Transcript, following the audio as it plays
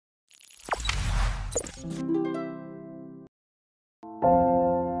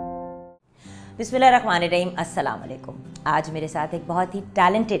बिस्मिल्लाहिर्रहमानिर्रहीम, अस्सलाम वालेकुम। आज मेरे साथ एक बहुत ही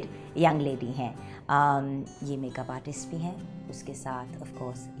टैलेंटेड यंग लेडी हैं। ये मेकअप आर्टिस्ट भी हैं, उसके साथ ऑफ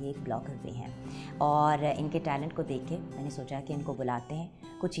कोर्स ये एक ब्लॉगर भी हैं, और इनके टैलेंट को देख के मैंने सोचा कि इनको बुलाते हैं,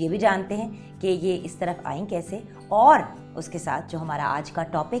 कुछ ये भी जानते हैं कि ये इस तरफ आएँ कैसे, और उसके साथ जो हमारा आज का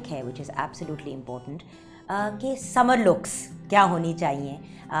टॉपिक है विच इज़ एब्सोल्युटली इम्पोर्टेंट कि समर लुक्स क्या होनी चाहिए,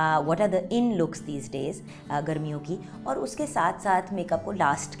 what are the in looks these days गर्मियों की, और उसके साथ साथ मेकअप को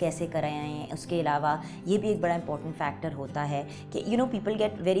लास्ट कैसे कराएं। उसके अलावा ये भी एक बड़ा इंपॉर्टेंट फैक्टर होता है कि you know people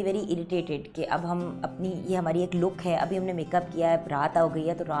get very very irritated कि अब हम अपनी, ये हमारी एक लुक है, अभी हमने मेकअप किया है, रात हो गई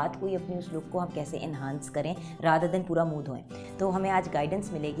है, तो रात को ही अपनी उस लुक को हम कैसे इन्हांस करें रादर देन पूरा मूड होएं। तो हमें आज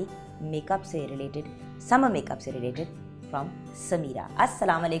गाइडेंस मिलेगी मेकअप से रिलेटेड, समर मेकअप से रिलेटेड फ्रॉम समीरा।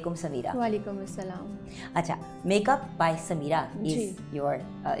 अस्सलाम वालेकुम समीरा। वालेकुम अस्सलाम। अच्छा, makeup bye Samira is your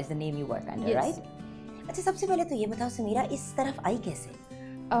is the name you work under, right? अच्छा, सबसे पहले तो ये बताओ समीरा, इस तरफ आई कैसे?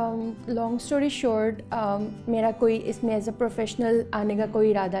 लॉन्ग स्टोरी शॉर्ट, मेरा कोई इसमें एज अ प्रोफेशनल आने का कोई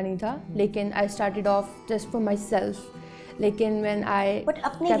इरादा नहीं था, लेकिन I started off just for my self. लेकिन व्हेन आई बट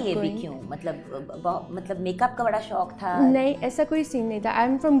अपने लिए भी क्यों, मतलब मेकअप का बड़ा शौक था? नहीं, ऐसा कोई सीन नहीं था। आई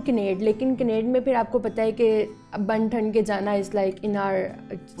एम फ्रॉम कनेड, लेकिन कनेड में फिर आपको पता है कि बन ठन के जाना इज लाइक इन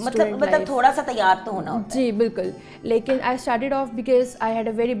आवर मतलब थोड़ा सा तैयार तो होना होता है। जी बिल्कुल। लेकिन I started off because I had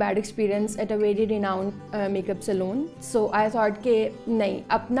a very bad experience at a very renowned makeup salon, so I thought कि नहीं,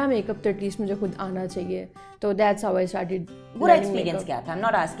 अपना मेकअप तो एटलीस्ट मुझे खुद आना चाहिए, तो दैट्स हाउ आई स्टार्टेड। पूरा एक्सपीरियंस क्या था? आई एम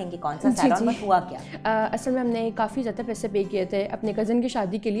नॉट आस्किंग कि कौन सा सैलून, बट हुआ क्या? असल में हमने काफ़ी ज़्यादा पैसे पे किए थे अपने कज़न की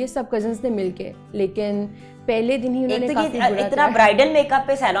शादी के लिए, सब कज़न्स ने मिल के, लेकिन पहले दिन ही उन्होंने काफी बुरा इतना ब्राइडल मेकअप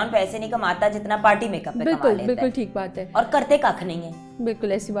पे सैलून पैसे नहीं कमाता जितना पार्टी मेकअप पे कमा लेता है। बिल्कुल ठीक बात है, और करते कख नहीं है।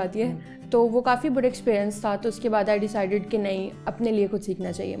 बिल्कुल ऐसी बात ही है। तो वो काफ़ी बुरा एक्सपीरियंस था, तो उसके बाद आई डिसाइडेड कि नहीं, अपने लिए कुछ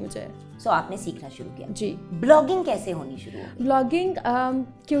सीखना चाहिए मुझे। सो आपने सीखना शुरू किया? जी। ब्लॉगिंग कैसे होनी शुरू हुई? ब्लॉगिंग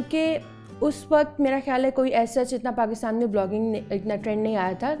क्योंकि उस वक्त मेरा ख्याल है कोई ऐसा इतना पाकिस्तान में ब्लॉगिंग इतना ट्रेंड नहीं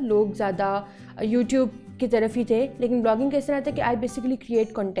आया था, लोग ज़्यादा यूट्यूब की तरफ ही थे। लेकिन ब्लॉगिंग कैसे रहता है कि I basically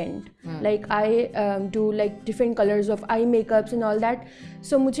create content, like I do like different colours of I makeups and all that.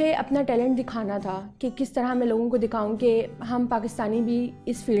 सो मुझे अपना टैलेंट दिखाना था कि किस तरह मैं लोगों को दिखाऊं कि हम पाकिस्तानी भी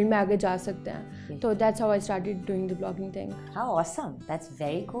इस फील्ड में आगे जा सकते हैं। तो that's how I started doing the blogging thing. How awesome, that's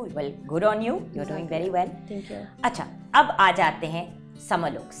very cool. Well, good on you, you are doing very well. Thank you. अच्छा, अब आ जाते हैं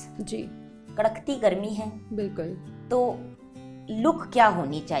समर लुक्स। जी। कड़कती गर्मी है, बिल्कुल, तो लुक क्या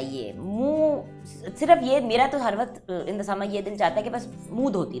होनी चाहिए? मुंह सिर्फ ये, मेरा तो हर वक्त इन द समर ये दिल चाहता है कि बस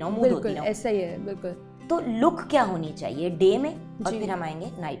मुंह धोती रहूं, मुंह धोती रहूं। ऐसा ही है, बिल्कुल। तो लुक क्या होनी चाहिए डे में, और फिर हम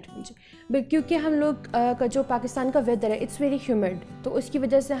आएंगे नाइट में? क्योंकि हम लोग का जो पाकिस्तान का वेदर है, इट्स वेरी ह्यूमिड, तो उसकी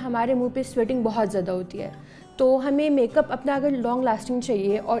वजह से हमारे मुंह पे स्वेटिंग बहुत ज़्यादा होती है। तो हमें मेकअप अपना अगर लॉन्ग लास्टिंग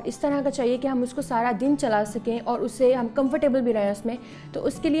चाहिए और इस तरह का चाहिए कि हम उसको सारा दिन चला सकें और उससे हम कंफर्टेबल भी रहें उसमें, तो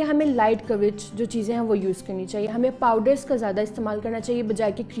उसके लिए हमें लाइट कवरेज जो चीज़ें हैं वो यूज़ करनी चाहिए। हमें पाउडर्स का ज़्यादा इस्तेमाल करना चाहिए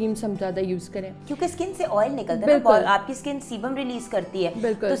बजाय कि क्रीम्स हम ज़्यादा यूज़ करें, क्योंकि स्किन से ऑयल निकलता है ना, आपकी स्किन सीबम रिलीज करती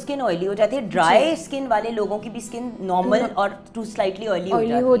है, तो स्किन ऑयली हो जाती है। ड्राई स्किन वाले लोगों की भी स्किन नॉर्मल और टू स्लाइटली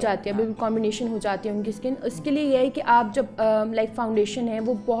ऑयली हो जाती है, बिल्कुल कॉम्बिनेशन हो जाती है उनकी स्किन। उसके लिए यह है कि आप जब लाइक फाउंडेशन है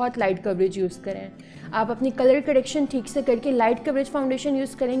वो बहुत लाइट कवरेज यूज़ करें। आप अपनी कलर करेक्शन ठीक से करके लाइट कवरेज फाउंडेशन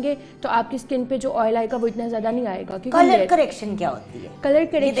यूज़ करेंगे तो आपकी स्किन पे जो ऑयल आएगा वो इतना ज़्यादा नहीं आएगा। कलर करेक्शन क्या होती है? कलर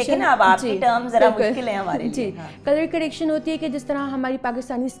करेक्शन, देखें ना, अब आपकी टर्म ज़रा मुश्किल है हमारे लिए। जी, कलर करेक्शन होती है कि जिस तरह हमारी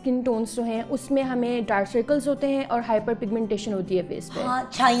पाकिस्तानी स्किन टोन्स जो हैं उसमें हमें डार्क सर्कल्स होते हैं और हाइपर पिगमेंटेशन होती है फेस पे। हाँ,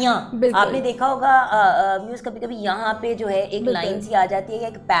 छाइयाँ। आपने देखा होगा व्यूअर्स, कभी कभी यहाँ पे जो है एक लाइन सी आ जाती है या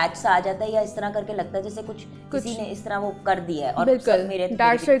एक पैच सा आ जाता है, या इस तरह करके लगता है जैसे कुछ किसी ने इस तरह वो कर दिया है, और बिल्कुल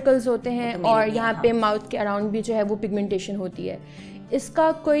डार्क सर्कल्स होते हैं, और यहाँ पे माउथ के अराउंड भी जो है वो पिगमेंटेशन होती है।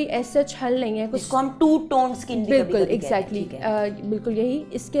 इसका कोई ऐसा हल नहीं है, कुछ इसको हम टू टोन स्किन, बिल्कुल एग्जैक्टली, बिल्कुल यही।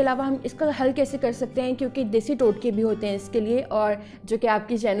 इसके अलावा हम इसका हल कैसे कर सकते हैं, क्योंकि देसी टोटके भी होते हैं इसके लिए, और जो कि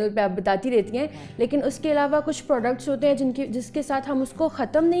आपकी चैनल पे आप बताती रहती हैं, लेकिन उसके अलावा कुछ प्रोडक्ट्स होते हैं जिसके साथ हम उसको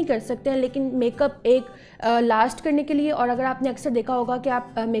ख़त्म नहीं कर सकते हैं, लेकिन मेकअप एक लास्ट करने के लिए। और अगर आपने अक्सर देखा होगा कि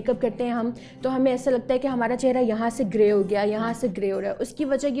आप मेकअप करते हैं हम, तो हमें ऐसा लगता है कि हमारा चेहरा यहाँ से ग्रे हो गया, यहाँ से ग्रे हो रहा है। उसकी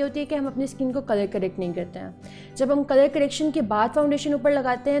वजह ये होती है कि हम अपनी स्किन को कलर करेक्ट नहीं करते हैं। जब हम कलर करेक्शन के बाद फाउंडेशन ऊपर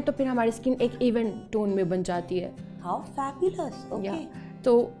लगाते हैं तो फिर हमारी स्किन एक इवन टोन में बन जाती है। How fabulous, okay.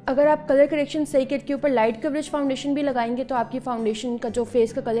 तो अगर आप कलर करेक्शन सही करके ऊपर लाइट कवरेज फाउंडेशन भी लगाएंगे तो आपकी फाउंडेशन का जो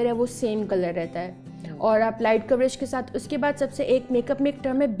फेस का कलर है वो सेम कलर रहता है। और आप लाइट कवरेज के साथ, उसके बाद सबसे एक मेकअप में एक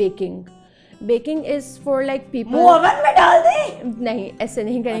टर्म है baking. Baking is for like people. वो ओवन में डाल दे? नहीं, ऐसे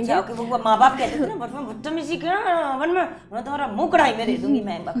नहीं करेंगे. अच्छा, वो माँ बाप कहते थे ना बदतमीजी कर ओवन में, मैं तुम्हारा मुंह कढ़ाई में दे दूंगी.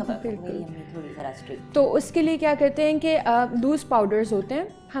 मैं मेरी अम्मी थोड़ी जरा स्ट्रिक्ट. तो उसके लिए क्या करते हैं कि लूज पाउडर्स होते हैं,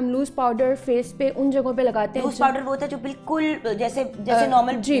 हम लूज पाउडर फेस पे उन जगहों पे लगाते हैं. लूज पाउडर वो होता है जो बिल्कुल जैसे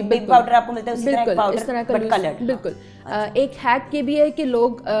नॉर्मल बेकिंग पाउडर आपको मिलता है उसी तरह का पाउडर बट कलर्ड. बिल्कुल. एक हैक ये भी है कि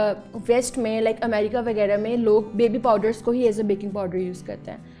लोग वेस्ट में लाइक अमेरिका वगैरह में लोग बेबी पाउडर्स को ही as a baking powder use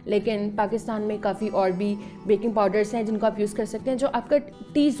करते हैं, लेकिन पाकिस्तान में काफ़ी और भी बेकिंग पाउडर्स हैं जिनको आप यूज़ कर सकते हैं. जो आपका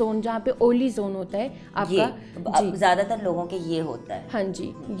टी जोन, जहाँ पे ऑयली जोन होता है आपका, ज़्यादातर लोगों के ये होता है. हाँ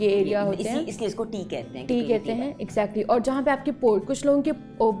जी, ये एरिया होते हैं, इसलिए इसको टी कहते हैं. टी कहते हैं, एग्जैक्टली. और जहाँ पे आपके पोर, कुछ लोगों के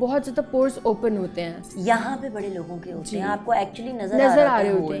बहुत ज़्यादा पोर्स ओपन होते हैं, यहाँ पे बड़े लोगों के होते हैं, आपको एक्चुअली नजर आ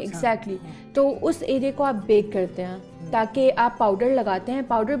रहे होते हैं. एग्जैक्टली. तो उस एरिया को आप बेक करते हैं ताकि आप पाउडर लगाते हैं.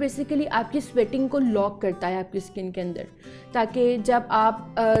 पाउडर बेसिकली आपकी स्वेटिंग को लॉक करता है आपकी स्किन के अंदर, ताकि जब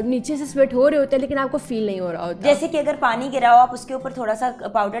आप नीचे से स्वेट हो रहे होते हैं लेकिन आपको फील नहीं हो रहा होता. जैसे कि अगर पानी गिरा हो आप उसके ऊपर थोड़ा सा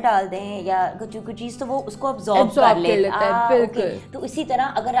पाउडर डाल दें या कुछ चीज़, तो वो उसको अब्सॉर्ब कर लेता है. बिल्कुल. तो इसी तरह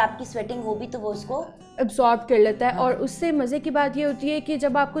अगर आपकी स्वेटिंग हो भी तो वो उसको एब्जॉर्ब कर लेता है. और उससे मज़े की बात ये होती है कि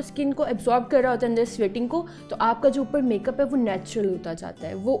जब आपको स्किन को एब्जॉर्ब कर रहा होता है अंदर स्वेटिंग को, तो आपका जो ऊपर मेकअप है वो नेचुरल होता जाता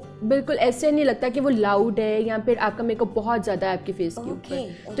है. वो बिल्कुल ऐसे नहीं लगता कि वो लाउड है या फिर आपका मेकअप बहुत ज़्यादा है आपके फेस के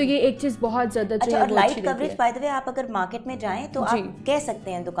ऊपर. तो ये एक चीज़ बहुत ज़्यादा जो है वो light coverage. By the way, आप अगर मार्केट में जाएं तो आप कह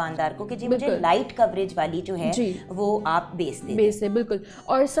सकते हैं दुकानदार को कि जी मुझे लाइट कवरेज वाली जो है वो आप बेस दे. बिल्कुल.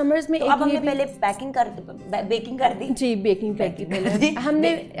 और समर्स में अब हमने पहले बेकिंग कर दी. जी, बेकिंग कर दी.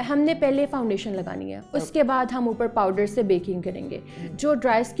 हमने पहले फाउंडेशन लगानी है, उसके बाद हम ऊपर पाउडर से बेकिंग करेंगे. जो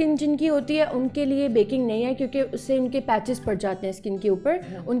ड्राई स्किन जिनकी होती है उनके लिए बेकिंग नहीं है, क्योंकि उससे उनके पैचेस पड़ जाते हैं स्किन के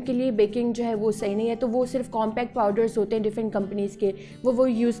ऊपर. उनके लिए बेकिंग जो है वो सही नहीं है. तो वो सिर्फ कॉम्पैक्ट पाउडर्स होते हैं डिफरेंट कंपनीज के, वो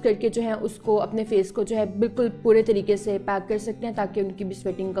यूज़ करके जो है उसको अपने फेस को जो है बिल्कुल पूरे तरीके से पैक कर सकते हैं ताकि उनकी भी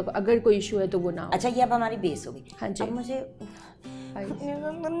स्वेटिंग का अगर कोई इशू है तो वो ना हो. अच्छा, ये अब हमारी बेस होगी. हाँ जी. अब मुझे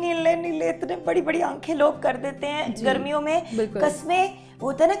नीले नीले इतने बड़ी बड़ी आंखें लोग कर देते हैं गर्मियों में. कसमें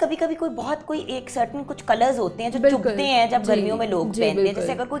होता है ना, कभी कभी कोई एक सर्टन कुछ कलर्स होते हैं जो चुभते हैं जब गर्मियों में लोग पहनते हैं.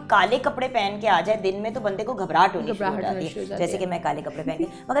 जैसे अगर कोई काले कपड़े पहन के आ जाए दिन में तो बंदे को घबराहट होनी शुरू हो जाती है. जैसे कि मैं काले कपड़े पहन के,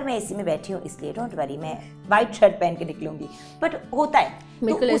 मगर मैं एसी में बैठी हूँ इसलिए डोंट वरी, मैं वाइट शर्ट पहन के निकलूंगी. बट होता है.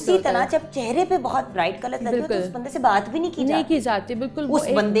 तो उसी तरह जब चेहरे पे बहुत ब्राइट कलर लगते हैं तो उस बंदे से बात भी नहीं की जाती. बिल्कुल. उस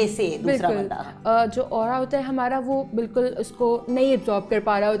बंदे से दूसरा बंदा जो ऑरा होता है हमारा वो बिल्कुल उसको नहीं एब्जॉर्ब कर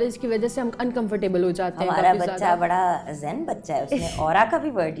पा रहा होता है, इसकी वजह से हम अनकंफर्टेबल हो जाते हैं. हमारा बच्चा बड़ा ज़ेन बच्चा है, उसने ऑरा का भी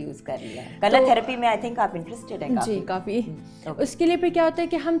वर्ड यूज कर लिया. कलर थेरेपी में आई थिंक आप इंटरेस्टेड हैं जी काफ़ी. उसके लिए फिर क्या होता है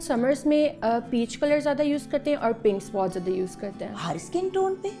कि हम समर्स में पीच कलर ज़्यादा यूज़ करते हैं और पिंक्स बहुत ज़्यादा यूज़ करते हैं. हर स्किन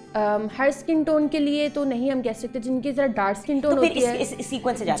टोन पे? हर स्किन टोन के लिए तो नहीं हम कह सकते. जिनकी ज़रा डार्क स्किन टोन होती है, इस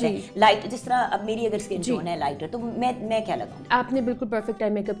सीक्वेंस से जाते हैं. लाइट, जिस तरह अब मेरी अगर स्किन टोन है लाइटर, तो मैं क्या लगाऊं? आपने बिल्कुल परफेक्ट आई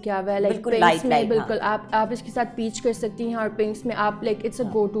मेकअप किया हुआ है. लाइक पिंक्स में बिल्कुल आप इसके साथ पीच कर सकती हैं, और पिंक्स में आप like it's a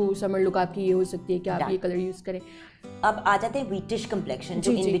go to summer look आपकी ये हो सकती है कि आप ये कलर यूज़ करें. अब आ जाते हैं व्हीटिश कंप्लेक्शन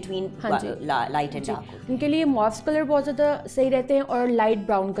जो in between light and dark. उनके लिए मॉव्स कलर बहुत ज़्यादा सही रहते हैं और लाइट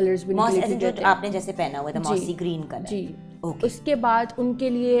ब्राउन कलर्स भी. आपने जैसे पहना हुआ था मॉसी ग्रीन कलर. जी. उसके बाद उनके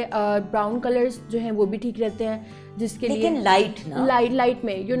लिए ब्राउन कलर्स जो हैं वो भी ठीक रहते हैं, जिसके लिए लेकिन लाइट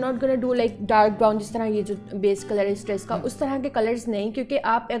में you not gonna do like dark brown, जिस तरह ये जो बेस कलर है स्ट्रेस का, उस तरह के कलर्स नहीं. क्योंकि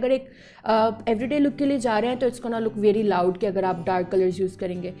आप अगर एक एवरीडे लुक के लिए जा रहे हैं तो it's gonna look very loud कि अगर आप डार्क कलर्स यूज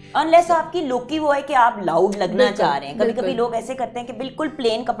करेंगे, अनलेस आपकी लुक ही वो है कि आप लाउड लगना चाह रहे हैं. कभी कभी लोग ऐसे करते हैं कि बिल्कुल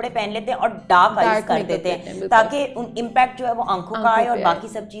प्लेन कपड़े पहन लेते हैं और डार्क आईज कर देते हैं ताकि इम्पैक्ट जो है वो आंखों का आए और बाकी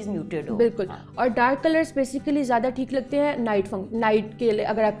सब चीज म्यूटेड हो. बिल्कुल. और डार्क कलर्स बेसिकली ज्यादा ठीक लगते हैं नाइट के लिए.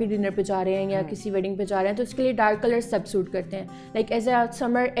 अगर आप डिनर पे जा रहे हैं या किसी वेडिंग पे जा रहे हैं तो उसके लिए डार्क कलर्स सब सूट करते हैं. Like as a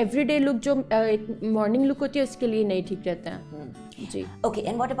summer everyday look जो एक मॉर्निंग लुक होती है उसके लिए नहीं ठीक रहते हैं. जी. Okay.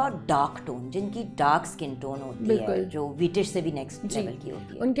 And what about dark tone, जिनकी डार्क स्किन टोन होती है जो व्हीटिश से भी नेक्स्ट लेवल की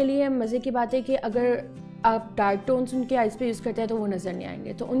होती है, उनके लिए मज़े की बात है कि अगर आप डार्क टोन्स उनके आइज पे यूज़ करते हैं तो वो नज़र नहीं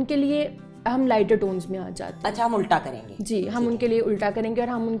आएंगे. तो उनके लिए हम लाइटर टोन्स में आ जाते हैं. अच्छा, हम उल्टा करेंगे. जी, हम उनके लिए उल्टा करेंगे और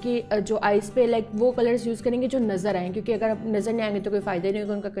हम उनकी जो आइज पे लाइक वो कलर्स यूज़ करेंगे जो नज़र आएँ, क्योंकि अगर आप नज़र नहीं आएंगे तो कोई फ़ायदा नहीं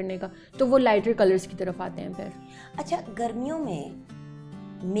होगा उनका करने का. तो वो लाइटर कलर्स की तरफ आते हैं फिर. अच्छा, गर्मियों में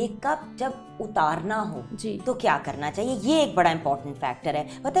मेकअप जब उतारना हो जी तो क्या करना चाहिए? ये एक बड़ा इंपॉर्टेंट फैक्टर है.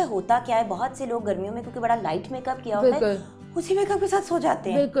 पता है होता क्या है, बहुत से लोग गर्मियों में क्योंकि बड़ा लाइट मेकअप किया होता है उसी मेकअप के साथ सो जाते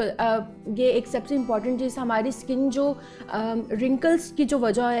हैं. बिल्कुल. ये एक सबसे इम्पॉर्टेंट चीज़, हमारी स्किन जो रिंकल्स की जो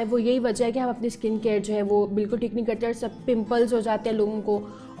वजह है वो यही वजह है कि हम अपनी स्किन केयर जो है वो बिल्कुल ठीक नहीं करते और सब पिंपल्स हो जाते हैं लोगों को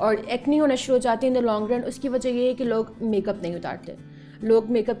और एक्ने होना शुरू हो जाती है इन द लॉन्ग रन. उसकी वजह ये है कि लोग मेकअप नहीं उतारते. लोग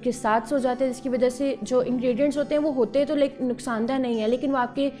मेकअप के साथ सो जाते हैं, जिसकी वजह से जो इंग्रेडिएंट्स होते हैं वो होते तो लाइक नुकसानदायक नहीं है, लेकिन वो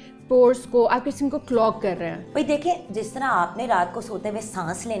आपके पोर्स को, आपकी स्किन को क्लॉग कर रहे हैं। भाई देखें, जिस तरह आपने रात को सोते हुए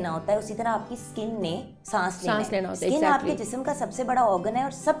सांस लेना होता है, उसी तरह आपकी स्किन ने सांस लेना होता है। स्किन आपके जिस्म का सबसे बड़ा ऑर्गन है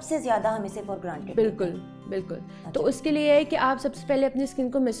और सबसे ज्यादा हम इसे फॉर ग्रांटेड। बिल्कुल बिल्कुल। तो उसके लिए है कि आप सबसे पहले अपनी स्किन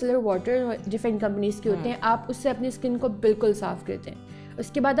को मिसलर वाटर डिफरेंट कंपनीज के होते हैं, आप उससे अपनी स्किन को बिल्कुल साफ करते हैं।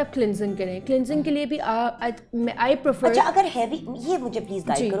 उसके बाद आप क्लिनजिंग करें। क्लिनजिंग के लिए भी आई प्रेफर, अच्छा अगर हैवी, ये मुझे प्लीज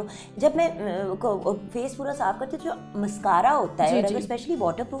गाइड करो, जब मैं फेस पूरा साफ करती हूँ, जो मस्कारा होता है, अगर स्पेशली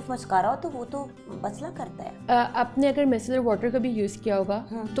वाटर प्रूफ मस्कारा हो तो वो तो मसला करता है। आपने अगर मिसलर वाटर का भी यूज़ किया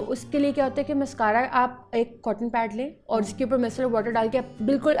होगा तो उसके लिए क्या होता है कि मस्कारा आप एक कॉटन पैड लें और उसके ऊपर मिसलर वाटर डाल के आप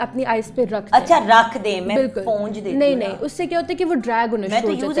बिल्कुल अपनी आइज पे रख दें। अच्छा रख दें, मैं पोंछ देती हूं। नहीं, उससे क्या होता है कि वो ड्रैग होना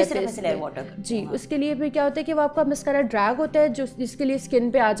शुरू हो जाता है मिसलर वाटर। जी, उसके लिए फिर क्या होता है कि वो आपका मस्कारा ड्रैग होता है, जो जिसके लिए स्किन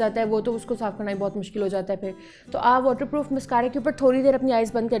पे आ जाता है, वो तो उसको साफ करना ही बहुत मुश्किल हो जाता है। फिर तो आप वाटर प्रूफ मस्कारा के ऊपर थोड़ी देर अपनी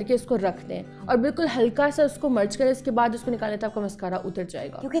आइज बंद करके उसको रख दें और बिल्कुल हल्का सा उसको मर्ज करें, उसके बाद उसको निकालने तक आपका मस्कारा उतर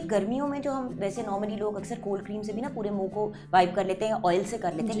जाएगा। क्योंकि गर्मियों में जो हम वैसे नॉर्मली लोग अक्सर कोल्ड क्रीम से भी ना पूरे मुंह को वाइप कर लेते हैं, ऑयल से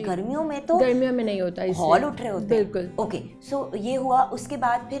कर लेते हैं, गर्मियों में तो गर्मियों में नहीं होता, हॉल उठ रहे होते हैं। बिल्कुल। ओके, सो ये हुआ। उसके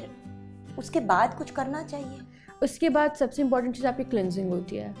बाद फिर उसके बाद कुछ करना चाहिए? उसके बाद सबसे इंपॉर्टेंट चीज़ आपकी क्लिनजिंग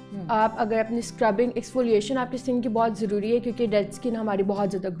होती है। आप अगर अपनी स्क्रबिंग, एक्सफोलिएशन आपकी स्किन की बहुत ज़रूरी है, क्योंकि डेड स्किन हमारी बहुत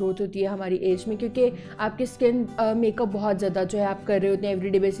ज़्यादा ग्रोथ होती है हमारी एज में, क्योंकि आपकी स्किन मेकअप बहुत ज़्यादा जो है आप कर रहे होते हैं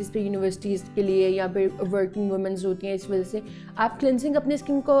एवरीडे बेसिस पे, यूनिवर्सिटीज़ के लिए या फिर वर्किंग वुमेंस होती हैं, इस वजह से आप क्लिनजिंग अपनी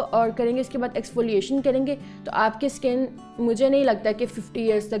स्किन को और करेंगे। इसके बाद एक्सफोलिएशन करेंगे तो आपकी स्किन, मुझे नहीं लगता कि 50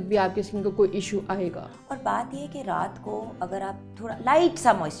 ईयर्स तक भी आपकी स्किन को कोई इशू आएगा। और बात ये है कि रात को अगर आप थोड़ा लाइट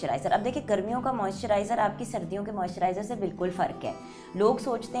सा मॉइस्चराइज़र, अब देखिए गर्मियों का मॉइस्चराइज़र आपकी सर्दियों के मॉइस्चराइज़र से बिल्कुल फ़र्क है। लोग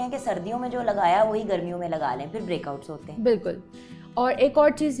सोचते हैं कि सर्दियों में जो लगाया वही गर्मियों में लगा लें, फिर ब्रेकआउट्स होते हैं। बिल्कुल। और एक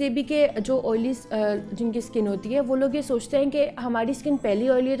और चीज़ ये भी कि जो ऑयली जिनकी स्किन होती है वो लोग ये सोचते हैं कि हमारी स्किन पहले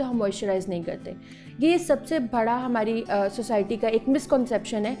ऑयली है तो हम मॉइस्चराइज़ नहीं करते। ये सबसे बड़ा हमारी सोसाइटी का एक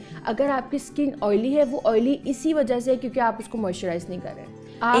मिसकॉन्सेप्शन है। अगर आपकी स्किन ऑयली है, वो ऑयली इसी वजह से है क्योंकि आप उसको मॉइस्चराइज़ नहीं कर रहे।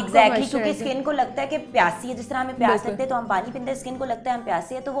 एग्जैक्टली, क्योंकि स्किन को लगता है कि प्यासी है, जिस तरह हमें प्यास लगती है तो हम पानी पीते हैं, स्किन को लगता है हम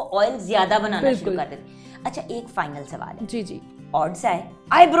प्यासी है तो वो ऑयल ज्यादा बनाना शुरू कर देते हैं। अच्छा एक फाइनल सवाल है। जी। ऑड्स है,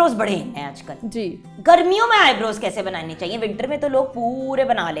 आईब्रोज बड़े हैं आजकल जी। गर्मियों में आईब्रोज कैसे बनाने चाहिए? विंटर में तो लोग पूरे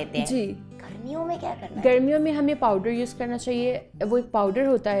बना लेते हैं जी, गर्मियों में क्या करना है? गर्मियों में हमें पाउडर यूज़ करना चाहिए। वो एक पाउडर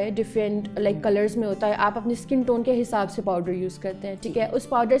होता है, डिफरेंट लाइक कलर्स में होता है। आप अपनी स्किन टोन के हिसाब से पाउडर यूज़ करते हैं, ठीक है। उस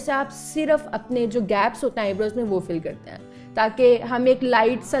पाउडर से आप सिर्फ अपने जो गैप्स होते हैं आईब्रोज में वो फिल करते हैं, ताकि हम एक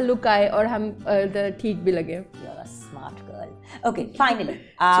लाइट सा लुक आए और हम ठीक भी लगे। Smart girl. ओके, फाइनली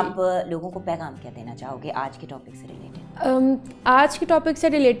आप लोगों को पैगाम क्या देना चाहोगे आज के टॉपिक से रिलेटेड? आज के टॉपिक से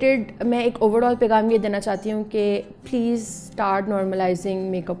रिलेटेड मैं एक ओवरऑल पैगाम ये देना चाहती हूँ कि please start normalising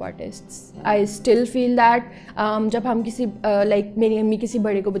makeup artists. I still feel that जब हम किसी लाइक मेरी अम्मी किसी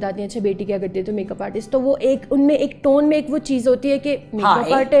बड़े को बताती हैं अच्छा बेटी क्या करती है तो मेकअप आर्टिस्ट, तो वो एक उनमें एक टोन में एक वो चीज़ होती है कि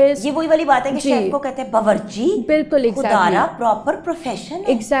मेकअप आर्टिस्ट, ये वही वाली बात है कि शेफ को कहते हैं बावर्ची। बिल्कुल, exactly, proper profession.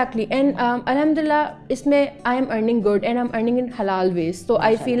 Exactly. And अल्हम्दुलिल्लाह इसमें I am earning good and I am earning in हलाल वेज। तो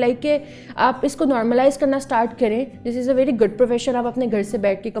आई फील लाइक कि आप इसको नॉर्मलाइज करना स्टार्ट करें। This is a very good profession. आप अपने घर से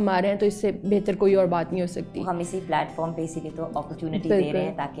बैठ के कमा रहे हैं तो इससे बेहतर कोई और बात नहीं हो सकती। हम इसी प्लेटफॉर्म पे इसीलिए तो अपॉर्चुनिटी दे रहे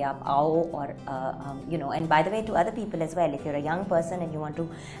हैं ताकि आप आओ और you know, and by the way to other people as well, if you are a young person and you want to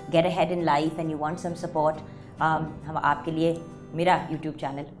get ahead in life and you want some support, हम आपके लिए, मेरा YouTube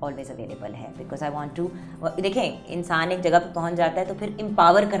चैनल ऑलवेज अवेलेबल है, because I want to, देखें इंसान एक जगह पे पहुंच जाता है तो फिर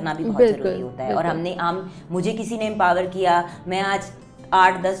एम्पावर करना भी बहुत ज़रूरी होता है। और मुझे किसी ने एम्पावर किया, मैं आज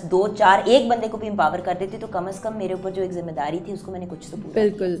 8, 10, 2, 4 एक बंदे को भी एम्पावर कर देती तो कम से कम मेरे ऊपर जो एक जिम्मेदारी थी उसको मैंने कुछ तो पूरा।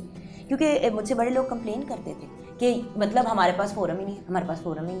 बिल्कुल, क्योंकि मुझसे बड़े लोग कंप्लेन करते थे कि मतलब हमारे पास फोरम ही नहीं, हमारे पास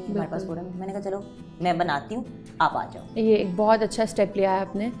फोरम ही नहीं, हमारे पास फोरम नहीं। मैंने कहा चलो मैं बनाती हूँ, आप आ जाओ। ये एक बहुत अच्छा स्टेप लिया है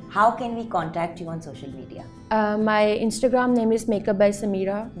आपने। How can we contact you on social media? My Instagram name is makeup bye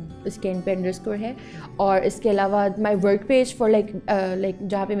Samira, इसके पे अंडरस्कोर है। और इसके अलावा my work page for like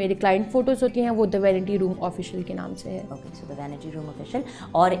जहाँ पे मेरे क्लाइंट फ़ोटोज़ होती हैं वो द वैनिटी रूम ऑफिशियल के नाम से है। Okay, so the vanity room official,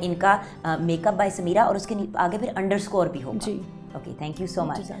 और इनका मेकअप बाय समीरा, और उसके आगे फिर अंडरस्कोर भी होगा। जी, okay, thank you so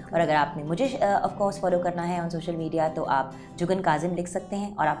much. और अगर आपने मुझे ऑफ कोर्स फॉलो करना है ऑन सोशल मीडिया तो आप जुगन काजिम लिख सकते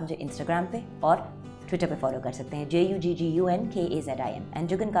हैं, और आप मुझे इंस्टाग्राम पे और ट्विटर पे फॉलो कर सकते हैं, JUGGUNKAZIM, and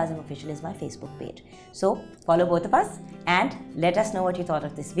Jugan Kazim official is my Facebook page. So follow both of us and let us know what you thought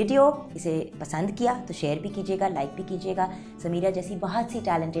of this video. इसे पसंद किया तो शेयर भी कीजिएगा, लाइक भी कीजिएगा। समीरा जैसी बहुत सी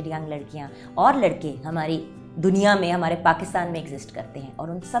टैलेंटेड यंग लड़कियाँ और लड़के हमारी दुनिया में, हमारे पाकिस्तान में एग्जिस्ट करते हैं,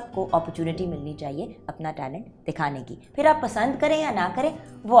 और उन सबको अपॉर्चुनिटी मिलनी चाहिए अपना टैलेंट दिखाने की। फिर आप पसंद करें या ना करें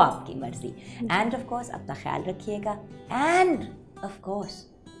वो आपकी मर्जी। एंड ऑफ कोर्स अपना ख्याल रखिएगा, एंड ऑफ कोर्स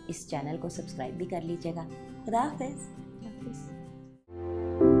इस चैनल को सब्सक्राइब भी कर लीजिएगा। खुदा हाफिज़।